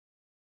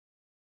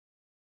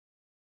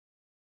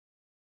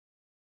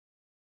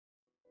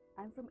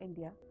I'm from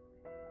India,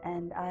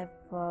 and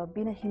I've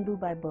been a Hindu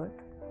by birth.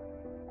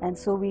 And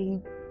so we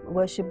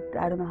worshipped,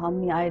 I don't know how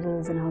many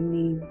idols and how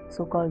many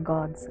so-called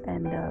gods.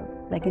 And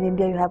like in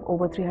India, you have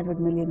over 300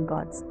 million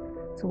gods.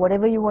 So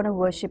whatever you want to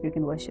worship, you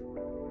can worship.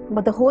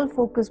 But the whole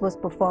focus was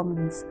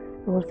performance.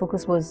 The whole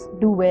focus was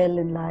do well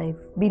in life,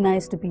 be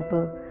nice to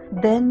people.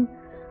 Then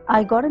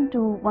I got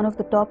into one of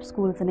the top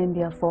schools in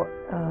India for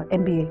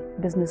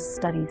MBA, business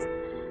studies.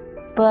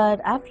 But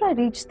after I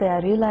reached there, I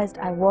realized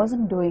I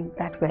wasn't doing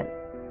that well.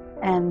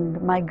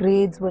 And my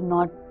grades were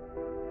not,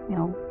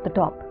 the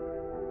top.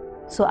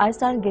 So I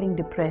started getting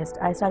depressed.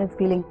 I started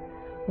feeling,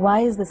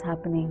 why is this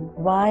happening?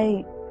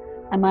 Why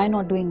am I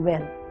not doing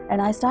well?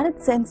 And I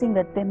started sensing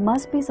that there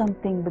must be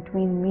something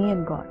between me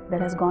and God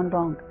that has gone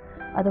wrong.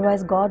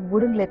 Otherwise, God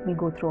wouldn't let me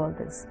go through all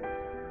this.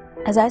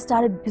 As I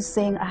started just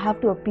saying, I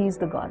have to appease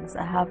the gods.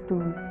 I have to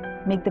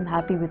make them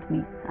happy with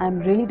me. I'm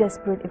really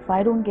desperate. If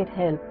I don't get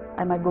help,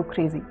 I might go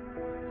crazy.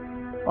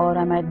 Or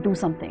I might do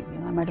something.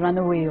 I might run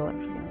away or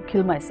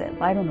kill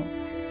myself. I don't know.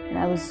 And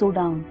I was so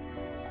down.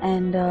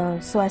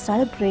 And so I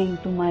started praying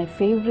to my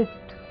favorite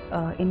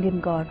Indian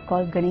god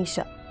called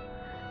Ganesha.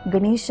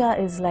 Ganesha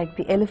is like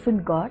the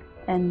elephant god,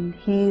 and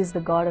he is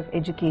the god of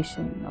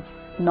education, of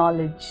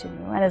knowledge.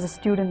 And as a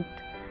student,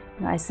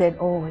 I said,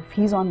 oh, if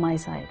he's on my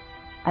side,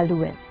 I'll do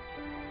well.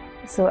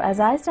 So as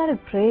I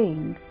started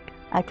praying,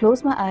 I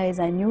closed my eyes.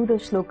 I knew the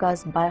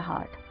shlokas by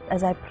heart.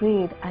 As I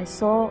prayed, I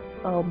saw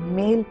a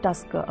male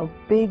tusker, a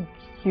big,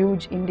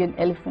 huge Indian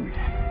elephant,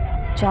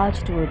 charge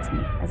towards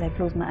me as I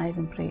closed my eyes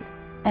and prayed.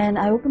 And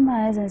I opened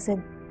my eyes and I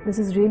said, this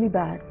is really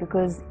bad,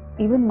 because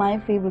even my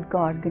favorite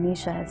god,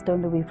 Ganesha, has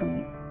turned away from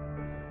me.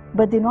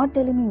 But they're not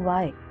telling me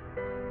why.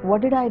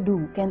 What did I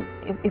do?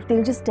 If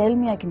they'll just tell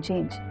me, I can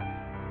change.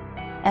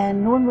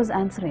 And no one was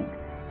answering.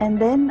 And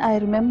then I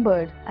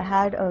remembered I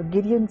had a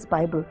Gideon's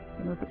Bible,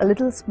 a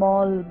little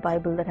small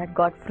Bible that I had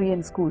got free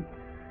in school.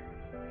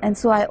 And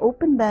so I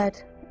opened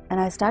that and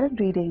I started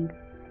reading.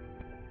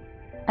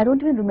 I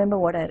don't even remember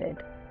what I read.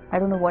 I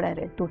don't know what I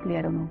read, totally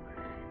I don't know.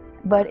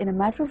 But in a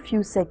matter of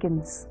few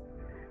seconds,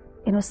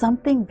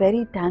 something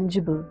very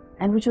tangible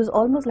and which was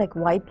almost like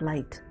white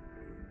light.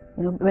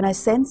 When I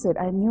sensed it,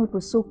 I knew it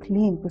was so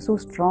clean, it was so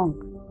strong,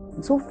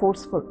 and so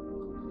forceful.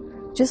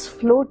 Just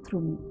flowed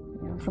through me,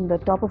 from the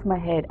top of my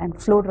head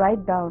and flowed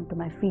right down to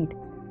my feet.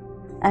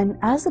 And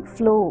as the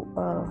flow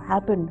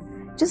happened,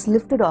 just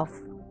lifted off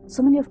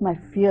so many of my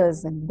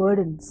fears and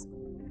burdens.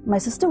 My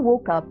sister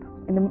woke up,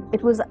 and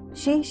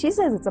she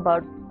says it's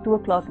about 2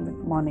 o'clock in the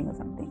morning or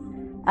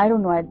something. I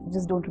don't know, I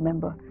just don't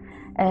remember.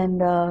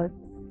 And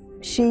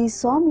she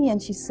saw me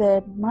and she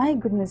said, my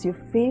goodness, your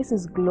face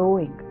is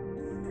glowing.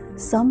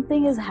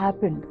 Something has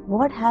happened.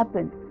 What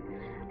happened?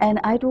 And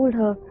I told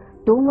her,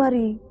 don't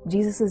worry,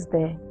 Jesus is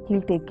there.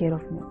 He'll take care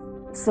of me.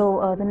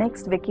 So the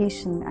next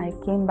vacation, I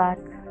came back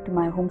to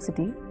my home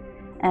city,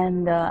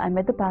 and I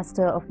met the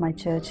pastor of my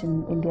church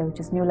in India, which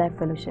is New Life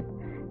Fellowship.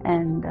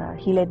 And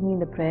he led me in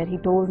the prayer. He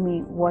told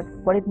me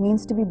what it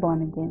means to be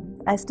born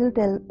again. I still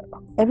tell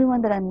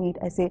everyone that I meet,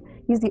 I say,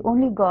 he's the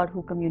only God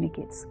who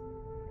communicates.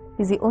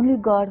 He's the only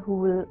God who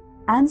will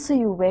answer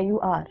you where you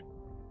are.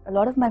 A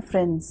lot of my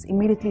friends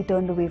immediately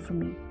turned away from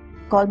me,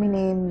 called me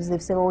names. They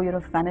say, oh, you're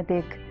a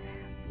fanatic,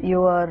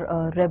 you're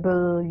a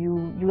rebel,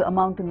 you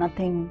amount to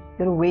nothing,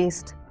 you're a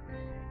waste.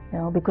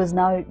 Because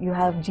now you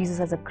have Jesus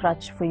as a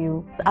crutch for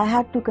you. I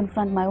had to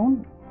confront my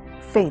own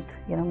faith,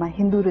 my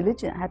Hindu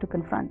religion, I had to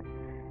confront.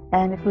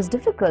 And it was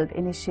difficult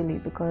initially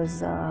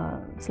because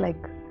it's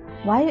like,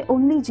 why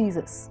only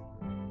Jesus?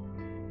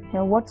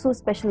 What's so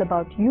special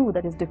about you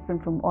that is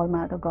different from all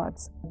my other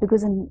gods?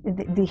 Because in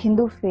the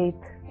Hindu faith,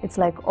 it's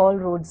like all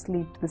roads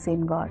lead to the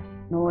same God.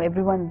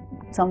 Everyone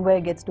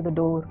somewhere gets to the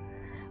door.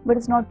 But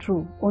it's not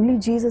true. Only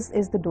Jesus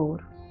is the door.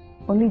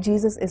 Only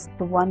Jesus is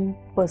the one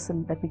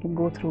person that we can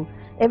go through.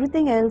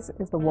 Everything else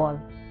is the wall.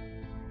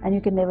 And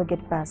you can never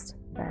get past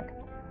that.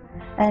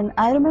 And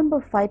I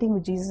remember fighting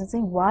with Jesus and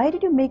saying, why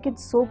did you make it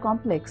so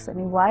complex?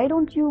 Why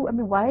didn't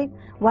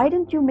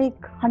you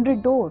make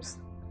 100 doors,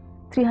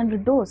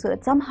 300 doors, so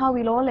that somehow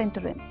we'll all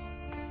enter in?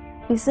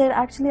 He said,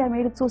 actually, I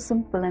made it so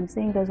simple. I'm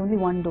saying there's only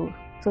one door,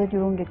 so that you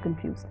don't get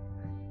confused.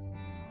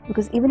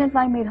 Because even if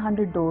I made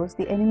 100 doors,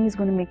 the enemy is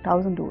going to make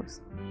 1,000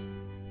 doors,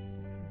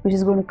 which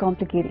is going to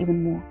complicate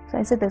even more. So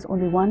I said, there's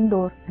only one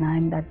door, and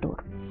I'm that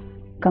door.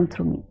 Come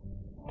through me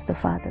to the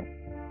Father.